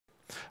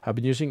I've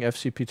been using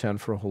FCP10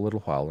 for a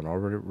little while and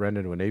already ran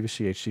into an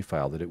AVC HD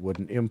file that it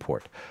wouldn't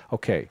import.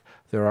 Okay,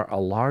 there are a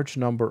large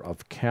number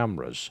of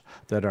cameras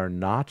that are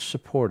not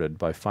supported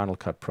by Final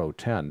Cut Pro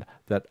 10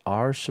 that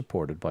are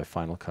supported by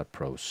Final Cut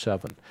Pro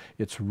 7.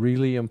 It's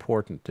really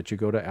important that you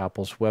go to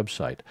Apple's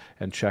website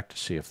and check to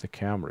see if the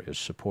camera is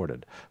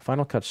supported.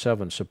 Final Cut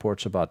 7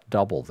 supports about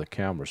double the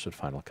cameras that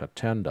Final Cut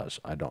 10 does.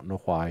 I don't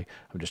know why.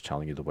 I'm just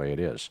telling you the way it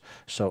is.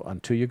 So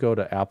until you go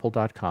to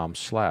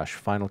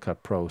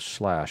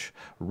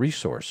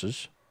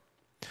apple.com/finalcutpro/resources,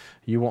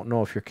 you won't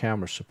know if your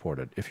camera's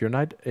supported. If you're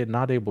not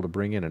able to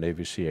bring in an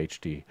AVC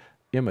HD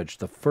image,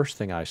 the first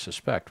thing I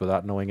suspect,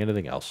 without knowing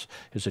anything else,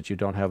 is that you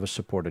don't have a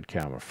supported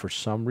camera. For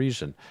some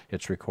reason,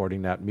 it's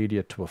recording that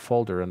media to a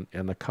folder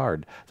in the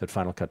card that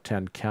Final Cut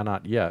 10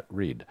 cannot yet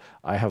read.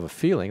 I have a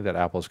feeling that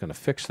Apple's going to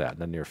fix that in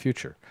the near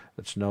future.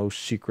 It's no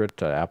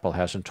secret. Apple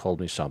hasn't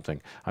told me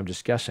something. I'm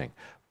just guessing.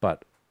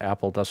 But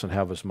Apple doesn't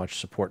have as much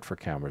support for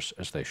cameras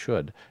as they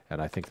should,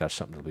 and I think that's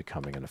something that'll be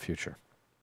coming in the future.